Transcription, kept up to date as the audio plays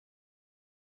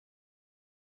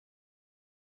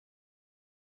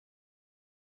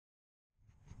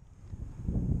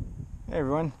Hey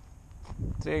everyone,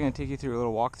 today I'm going to take you through a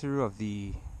little walkthrough of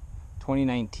the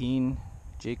 2019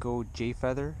 Jayco Jay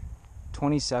Feather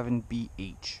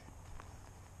 27BH.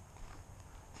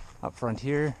 Up front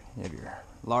here you have your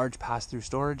large pass-through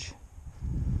storage,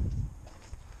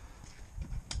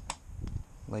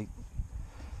 light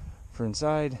for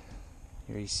inside,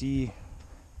 your AC.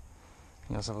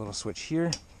 You also have a little switch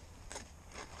here,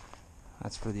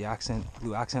 that's for the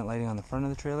blue accent lighting on the front of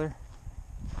the trailer.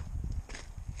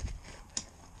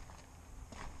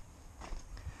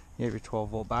 You have your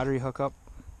 12-volt battery hookup,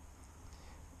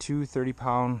 two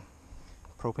 30-pound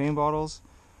propane bottles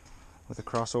with a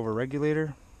crossover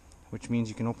regulator, which means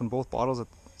you can open both bottles at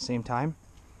the same time.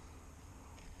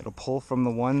 It'll pull from the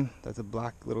one that the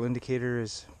black little indicator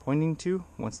is pointing to.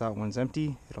 Once that one's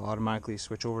empty, it'll automatically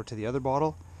switch over to the other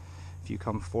bottle. If you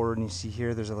come forward and you see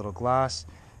here there's a little glass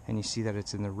and you see that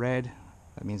it's in the red,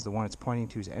 that means the one it's pointing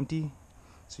to is empty.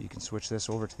 So you can switch this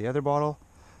over to the other bottle.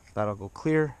 That'll go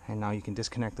clear, and now you can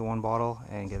disconnect the one bottle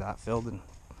and get that filled and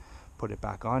put it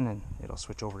back on, and it'll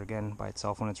switch over again by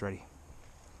itself when it's ready.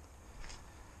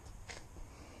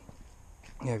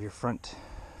 You have your front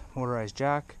motorized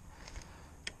jack,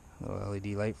 little LED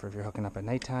light for if you're hooking up at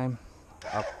nighttime,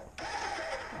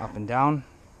 up and down.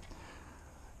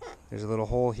 There's a little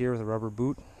hole here with a rubber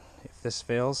boot. If this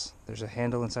fails, there's a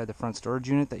handle inside the front storage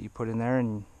unit that you put in there,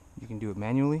 and you can do it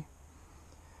manually.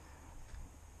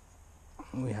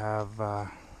 We have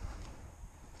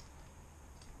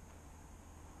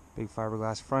big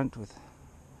fiberglass front with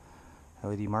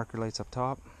LED marker lights up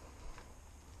top.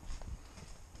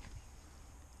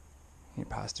 Your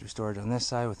pass-through storage on this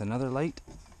side with another light.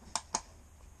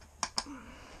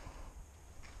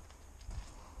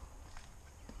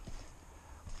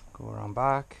 Go around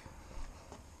back.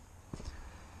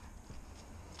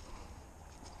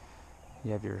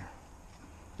 You have your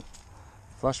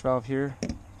flush valve here.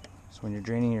 So when you're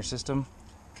draining your system,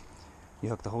 you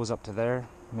hook the hose up to there.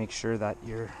 Make sure that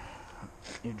your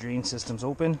drain system's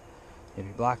open. You have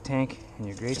your black tank and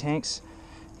your gray tanks.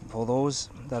 You pull those.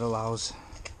 That allows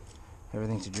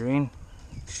everything to drain.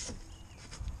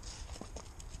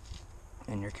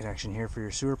 And your connection here for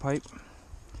your sewer pipe.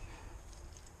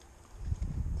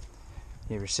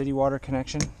 You have your city water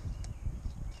connection.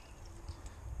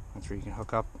 That's where you can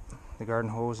hook up the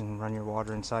garden hose and run your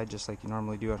water inside just like you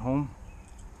normally do at home.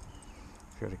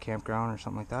 If you're at a campground or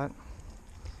something like that.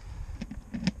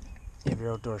 You have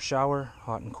your outdoor shower,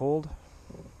 hot and cold.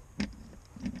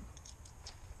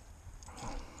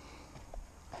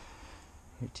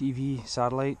 Your TV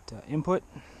satellite input.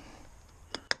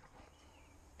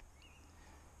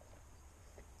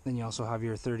 Then you also have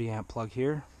your 30 amp plug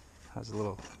here. Has a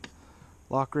little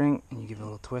lock ring, and you give it a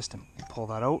little twist and pull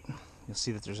that out. You'll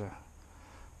see that there's a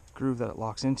groove that it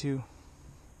locks into.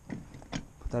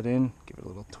 Put that in, give it a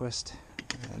little twist,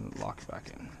 and lock it back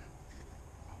in.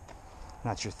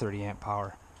 That's your 30 amp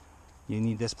power. You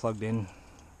need this plugged in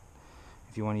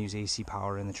if you want to use AC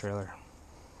power in the trailer.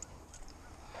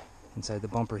 Inside the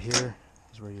bumper here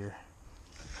is where your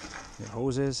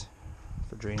hose is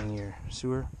for draining your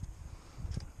sewer.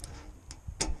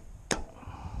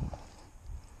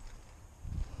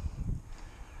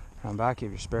 Around back you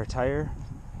have your spare tire,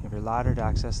 you have your ladder to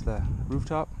access the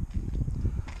rooftop.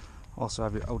 Also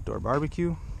have your outdoor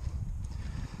barbecue.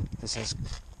 This has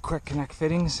quick connect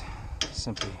fittings.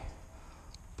 Simply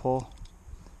pull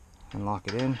and lock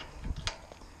it in.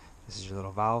 This is your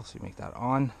little valve, so you make that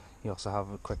on. You also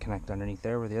have a quick connect underneath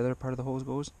there where the other part of the hose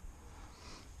goes.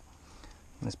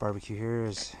 And this barbecue here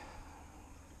is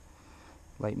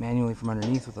light manually from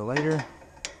underneath with a lighter.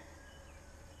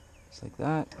 Just like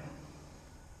that.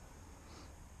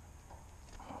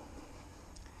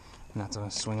 And that's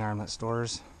a swing arm that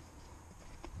stores.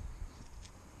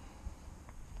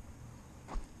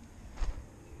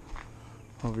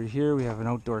 Over here we have an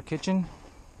outdoor kitchen.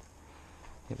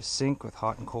 You have a sink with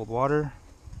hot and cold water.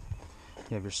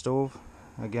 You have your stove,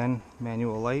 again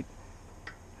manual light.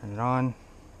 Turn it on.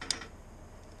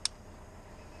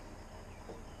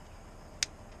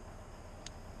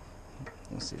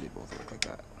 Let's see, they both look like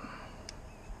that.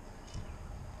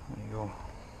 There you go.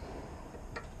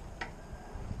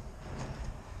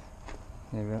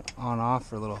 You have it on off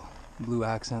for a little blue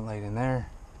accent light in there.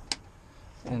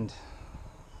 And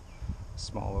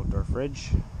small outdoor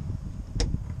fridge.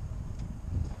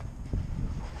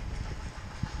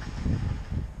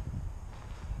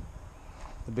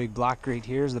 The big black grate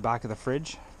here is the back of the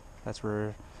fridge. That's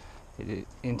where it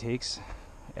intakes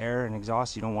air and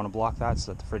exhaust. You don't want to block that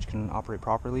so that the fridge can operate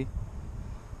properly.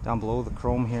 Down below the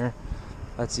chrome here,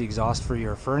 that's the exhaust for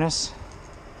your furnace.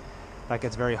 That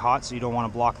gets very hot, so you don't want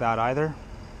to block that either.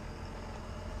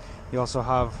 You also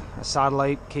have a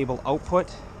satellite cable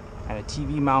output and a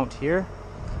TV mount here.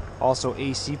 Also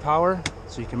AC power,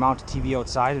 so you can mount a TV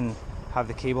outside and have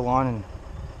the cable on and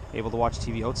able to watch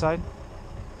TV outside.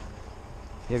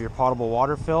 You have your potable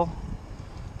water fill.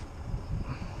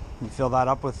 You fill that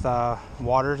up with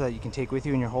water that you can take with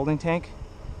you in your holding tank.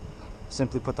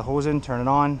 Simply put the hose in, turn it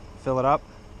on, fill it up.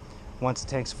 Once the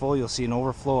tank's full, you'll see an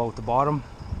overflow out the bottom.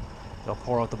 It'll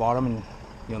pour out the bottom and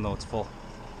you'll know it's full.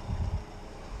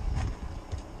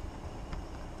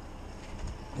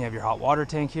 You have your hot water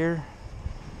tank here.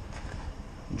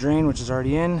 Drain, which is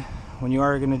already in. When you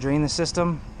are going to drain the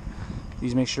system,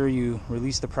 please make sure you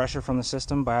release the pressure from the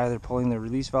system by either pulling the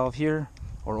release valve here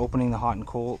or opening the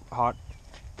hot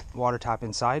water tap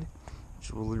inside,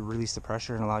 which will release the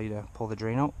pressure and allow you to pull the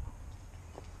drain out.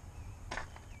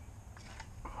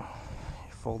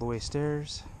 Fold away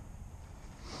stairs.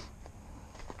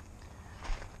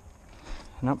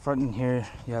 And up front in here,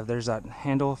 there's that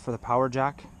handle for the power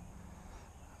jack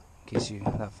in case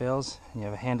that fails. And you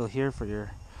have a handle here for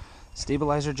your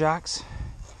stabilizer jacks.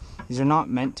 These are not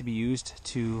meant to be used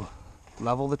to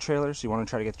level the trailer, so you want to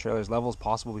try to get the trailer as level as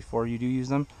possible before you do use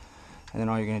them. And then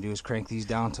all you're going to do is crank these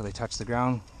down until they touch the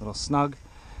ground, a little snug,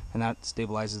 and that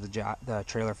stabilizes the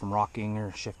trailer from rocking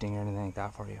or shifting or anything like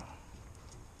that for you.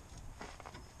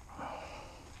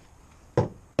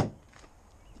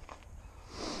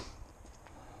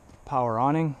 Power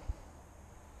awning,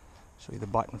 show you the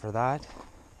button for that,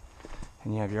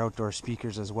 and you have your outdoor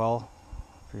speakers as well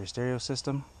for your stereo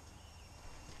system.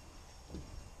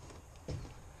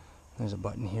 There's a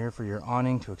button here for your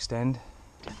awning to extend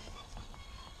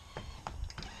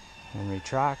and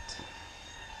retract.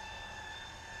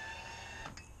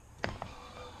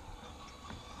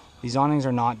 These awnings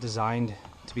are not designed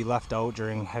to be left out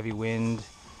during heavy wind,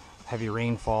 heavy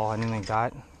rainfall, anything like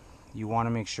that. You want to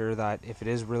make sure that if it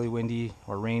is really windy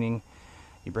or raining,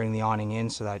 you bring the awning in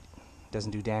so that it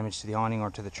doesn't do damage to the awning or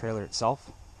to the trailer itself.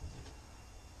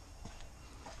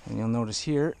 And you'll notice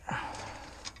here,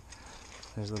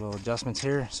 there's little adjustments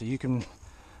here, so you can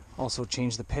also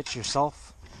change the pitch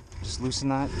yourself. Just loosen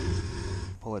that,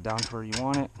 pull it down to where you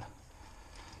want it,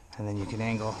 and then you can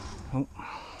angle,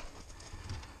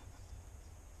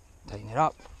 tighten it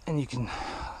up, and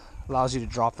allows you to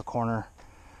drop the corner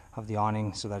of the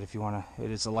awning so that if you want to,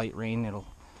 it is a light rain, it'll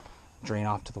drain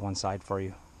off to the one side for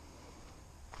you.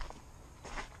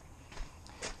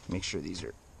 Make sure these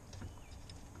are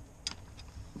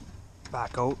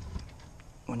back out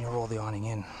when you roll the awning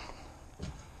in.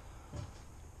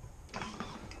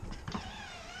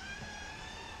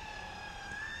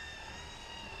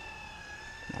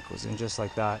 That goes in just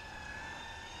like that.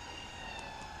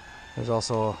 There's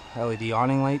also LED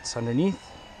awning lights underneath.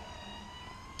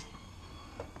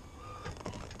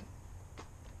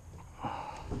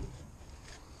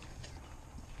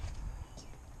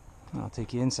 I'll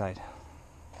take you inside.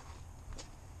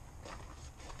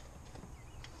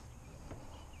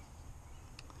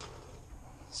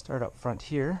 Start up front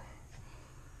here.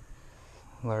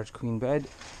 Large queen bed.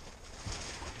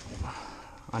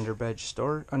 Underbed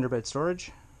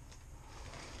storage.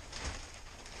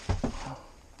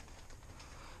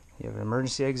 You have an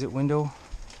emergency exit window.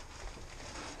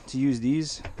 To use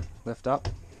these, lift up,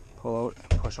 pull out,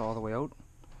 and push all the way out.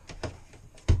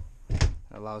 It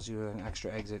allows you an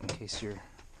extra exit in case your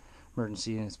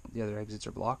emergency and the other exits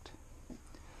are blocked.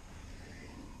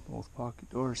 Both pocket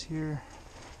doors here.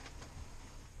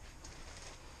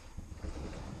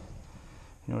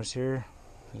 Notice here,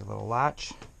 there's a little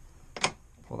latch.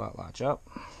 Pull that latch up,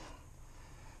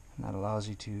 and that allows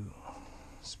you to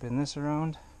spin this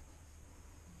around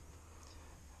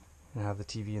and have the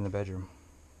TV in the bedroom.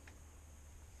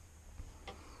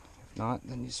 If not,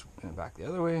 then you spin it back the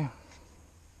other way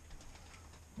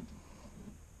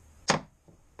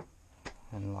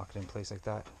and lock it in place like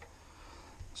that.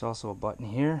 There's also a button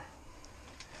here.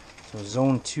 So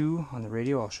zone 2 on the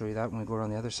radio, I'll show you that when we go around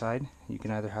the other side. You can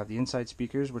either have the inside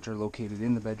speakers, which are located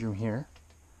in the bedroom here,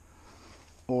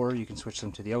 or you can switch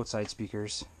them to the outside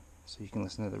speakers so you can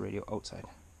listen to the radio outside.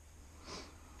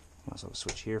 Also a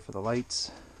switch here for the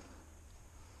lights.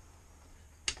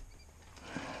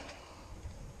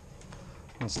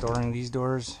 When storing these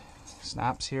doors,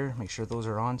 snaps here, make sure those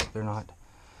are on so they're not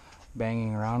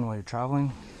banging around while you're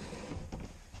traveling.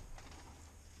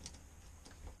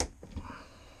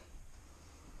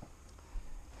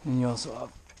 And you also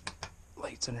have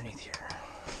lights underneath here.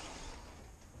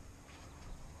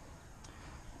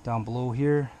 Down below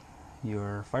here,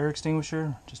 your fire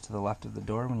extinguisher, just to the left of the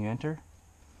door when you enter.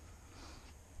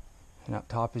 And up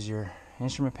top is your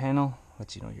instrument panel,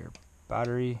 lets you know your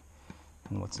battery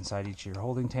and what's inside each of your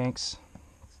holding tanks.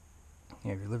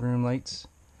 You have your living room lights.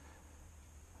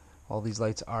 All these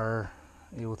lights are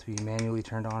able to be manually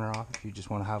turned on or off if you just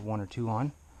want to have one or two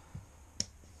on.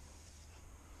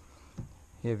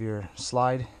 You have your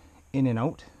slide in and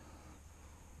out.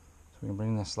 So we can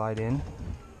bring the slide in.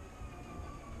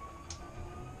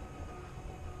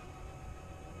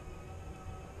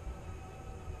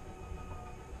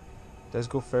 It does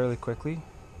go fairly quickly.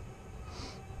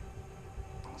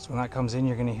 So when that comes in,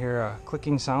 you're going to hear a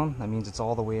clicking sound. That means it's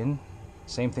all the way in.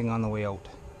 Same thing on the way out.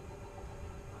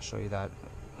 I'll show you that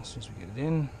as soon as we get it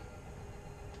in.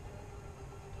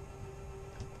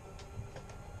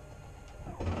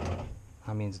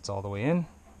 That means it's all the way in,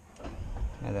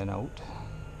 and then out.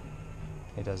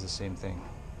 It does the same thing.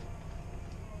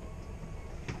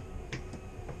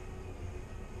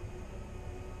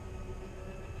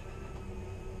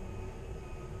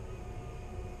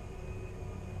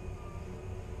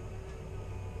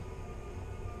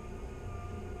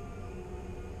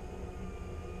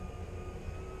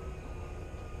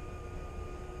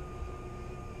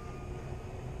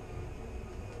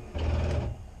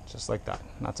 Just like that,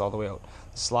 and that's all the way out.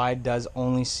 The slide does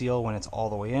only seal when it's all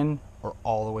the way in or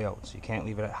all the way out, so you can't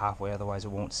leave it at halfway, otherwise it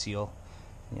won't seal.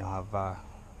 You'll have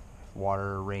water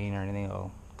or rain or anything,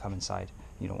 it'll come inside.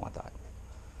 You don't want that.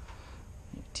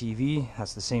 TV,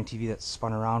 that's the same TV that's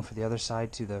spun around for the other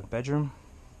side to the bedroom.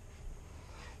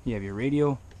 You have your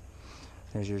radio.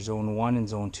 There's your zone 1 and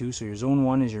zone 2. So your zone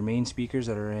 1 is your main speakers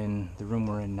that are in the room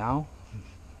we're in now.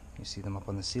 You see them up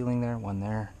on the ceiling there, one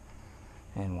there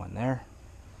and one there.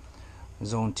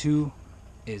 Zone 2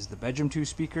 is the bedroom 2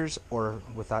 speakers, or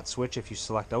with that switch, if you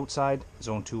select outside,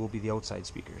 zone 2 will be the outside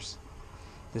speakers.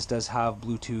 This does have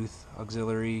Bluetooth,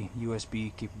 auxiliary,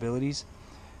 USB capabilities,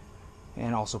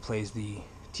 and also plays the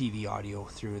TV audio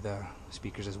through the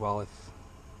speakers as well if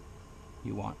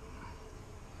you want.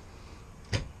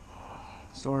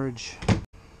 Storage.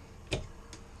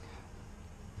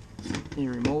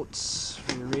 Your remotes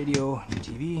for your radio, your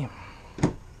TV.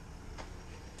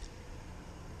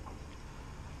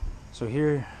 So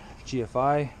here,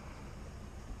 GFI,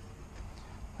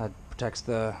 that protects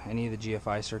any of the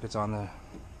GFI circuits on the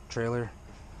trailer.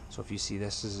 So if you see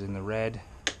this is in the red,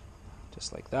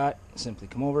 just like that, simply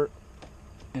come over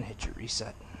and hit your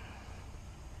reset.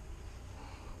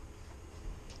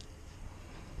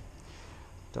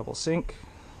 Double sink,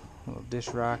 little dish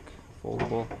rack,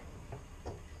 foldable,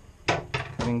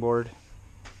 cutting board.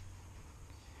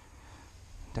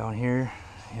 Down here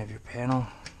you have your panel.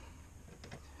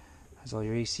 Has all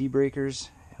your AC breakers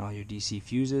and all your DC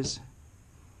fuses.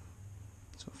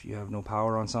 So if you have no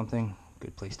power on something,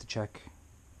 good place to check.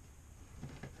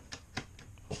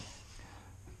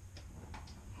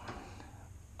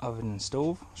 Oven and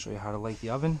stove. I'll show you how to light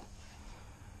the oven.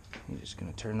 You're just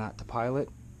going to turn that to pilot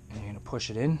and you're going to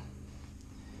push it in.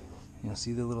 You'll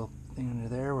see the little thing under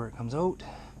there where it comes out.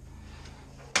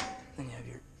 Then you have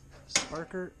your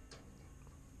sparker.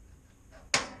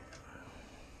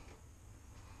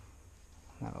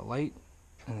 That'll light,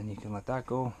 and then you can let that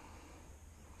go.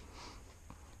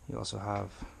 You also have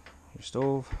your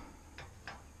stove,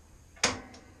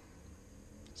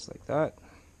 just like that.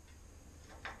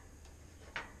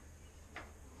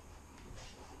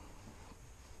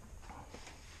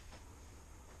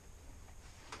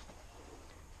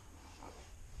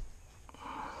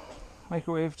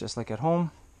 Microwave, just like at home.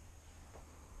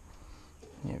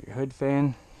 You have your hood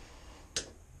fan.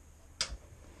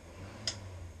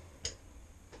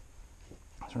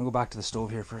 So I'm going to go back to the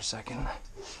stove here for a second.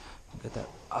 I'll get that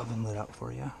oven lit up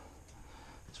for you.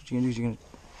 So what you're going to do is you're going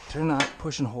to turn that,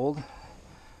 push and hold.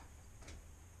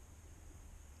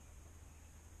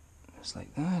 Just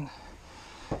like that.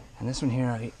 And this one here,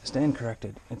 I stand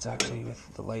corrected. It's actually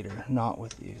with the lighter, not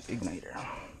with the igniter.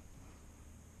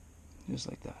 Just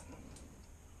like that.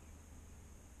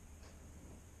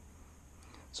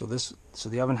 So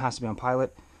the oven has to be on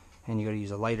pilot, and you got to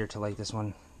use a lighter to light this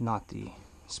one, not the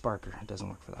sparker. It doesn't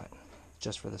work for that. It's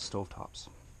just for the stove tops.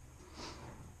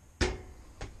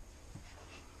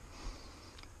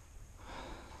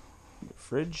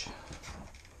 Fridge.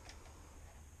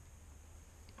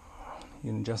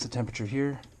 You can adjust the temperature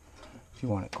here if you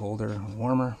want it colder or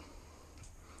warmer.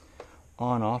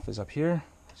 On off is up here.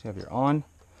 So you have your on,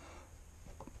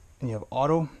 and you have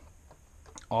auto.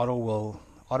 Auto will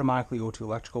automatically go to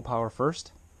electrical power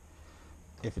first.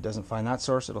 If it doesn't find that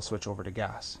source, it'll switch over to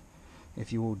gas.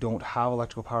 If you don't have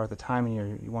electrical power at the time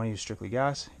and you want to use strictly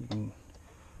gas, you can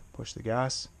push the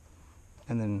gas,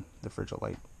 and then the fridge will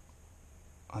light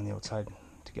on the outside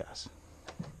to gas.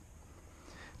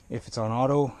 If it's on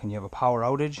auto and you have a power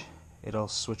outage, it'll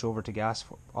switch over to gas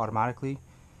automatically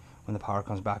when the power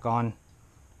comes back on,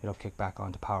 it'll kick back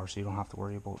onto power, so you don't have to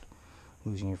worry about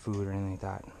losing your food or anything like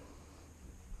that.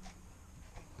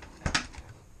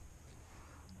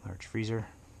 Large freezer.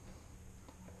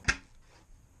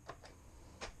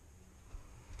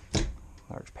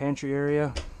 Large pantry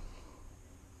area.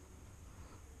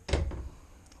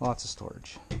 Lots of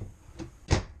storage.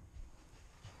 You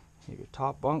have your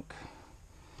top bunk.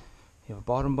 You have a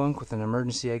bottom bunk with an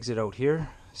emergency exit out here.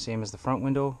 Same as the front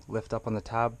window. Lift up on the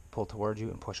tab, pull towards you,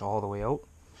 and push all the way out.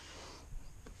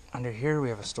 Under here we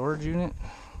have a storage unit.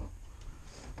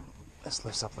 This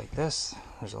lifts up like this.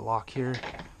 There's a lock here.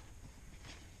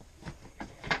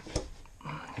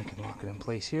 You can lock it in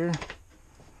place here.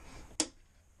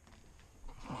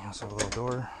 You also have a little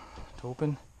door to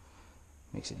open.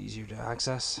 Makes it easier to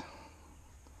access.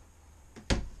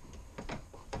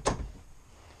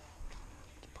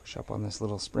 Push up on this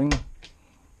little spring.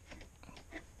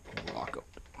 Lock out.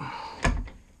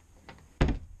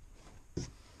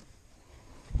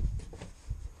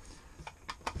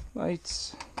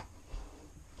 Lights.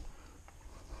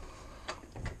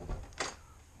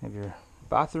 You have your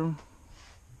bathroom.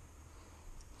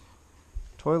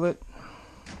 Toilet.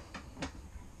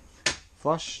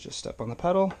 Flush, just step on the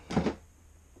pedal.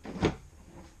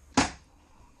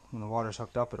 When the water's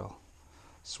hooked up, it'll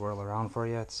swirl around for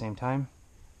you at the same time.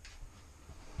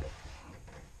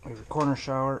 We have a corner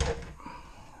shower.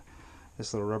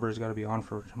 This little rubber's got to be on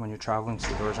for when you're traveling so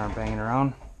the doors aren't banging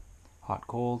around. Hot,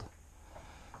 cold.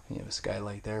 And you have a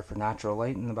skylight there for natural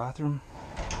light in the bathroom.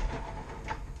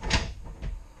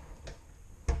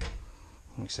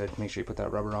 Like I said, make sure you put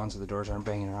that rubber on so the doors aren't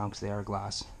banging around because they are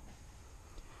glass.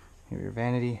 You have your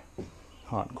vanity,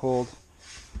 hot and cold.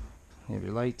 You have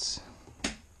your lights,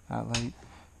 that light,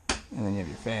 and then you have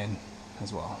your fan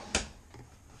as well.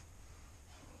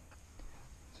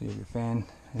 So you have your fan,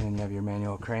 and then you have your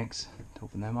manual cranks to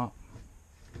open them up.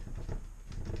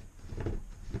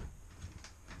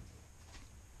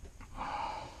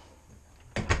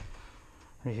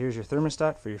 Right here's your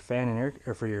thermostat for your fan and air,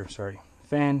 or for your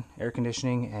fan, air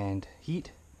conditioning, and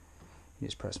heat. You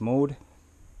just press mode.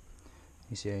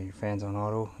 You see your fan's on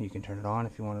auto. You can turn it on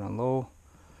if you want it on low,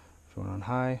 if you want it on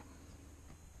high.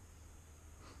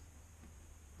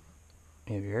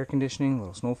 You have your air conditioning,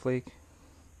 little snowflake,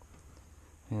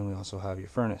 and we also have your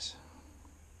furnace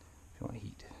if you want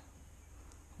heat.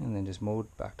 And then just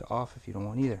mode back to off if you don't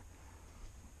want either.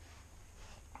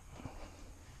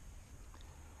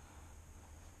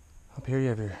 Up here you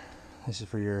have your, this is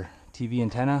for your TV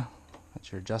antenna.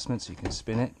 That's your adjustment, so you can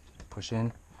spin it, push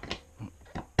in. You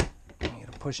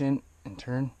gotta push in and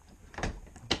turn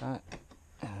like that,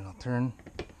 and it'll turn.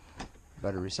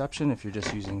 Better reception if you're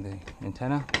just using the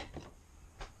antenna.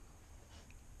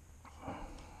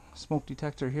 Smoke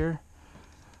detector here.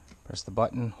 Press the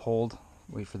button, hold,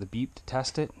 wait for the beep to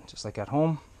test it, just like at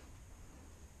home.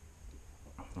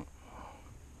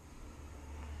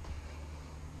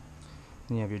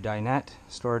 Then you have your dinette,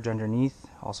 storage underneath,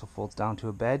 also folds down to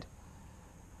a bed,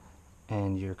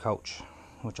 and your couch,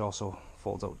 which also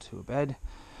folds out to a bed,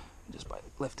 just by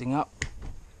lifting up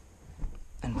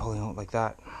and pulling out like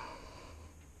that.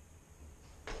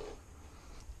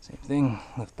 Same thing,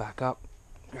 lift back up,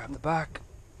 grab the back,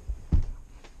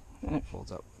 and it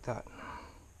folds out like that.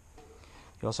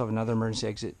 You also have another emergency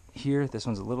exit here. This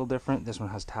one's a little different. This one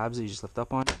has tabs that you just lift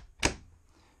up on,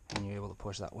 and you're able to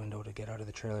push that window to get out of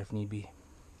the trailer if need be.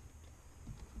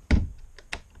 I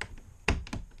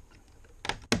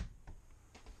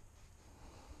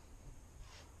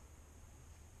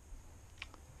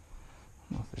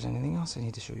don't know if there's anything else I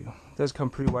need to show you. It does come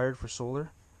pre-wired for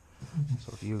solar,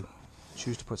 so if you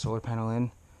choose to put solar panel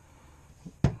in,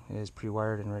 it is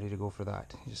pre-wired and ready to go for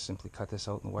that. You just simply cut this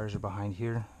out, and the wires are behind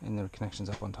here, and the connection's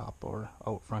up on top or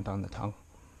out front on the tongue.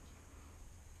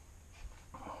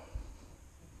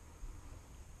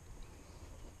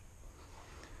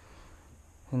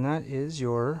 And that is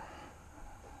your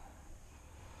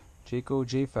Jayco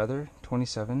Jay Feather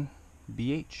 27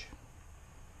 BH.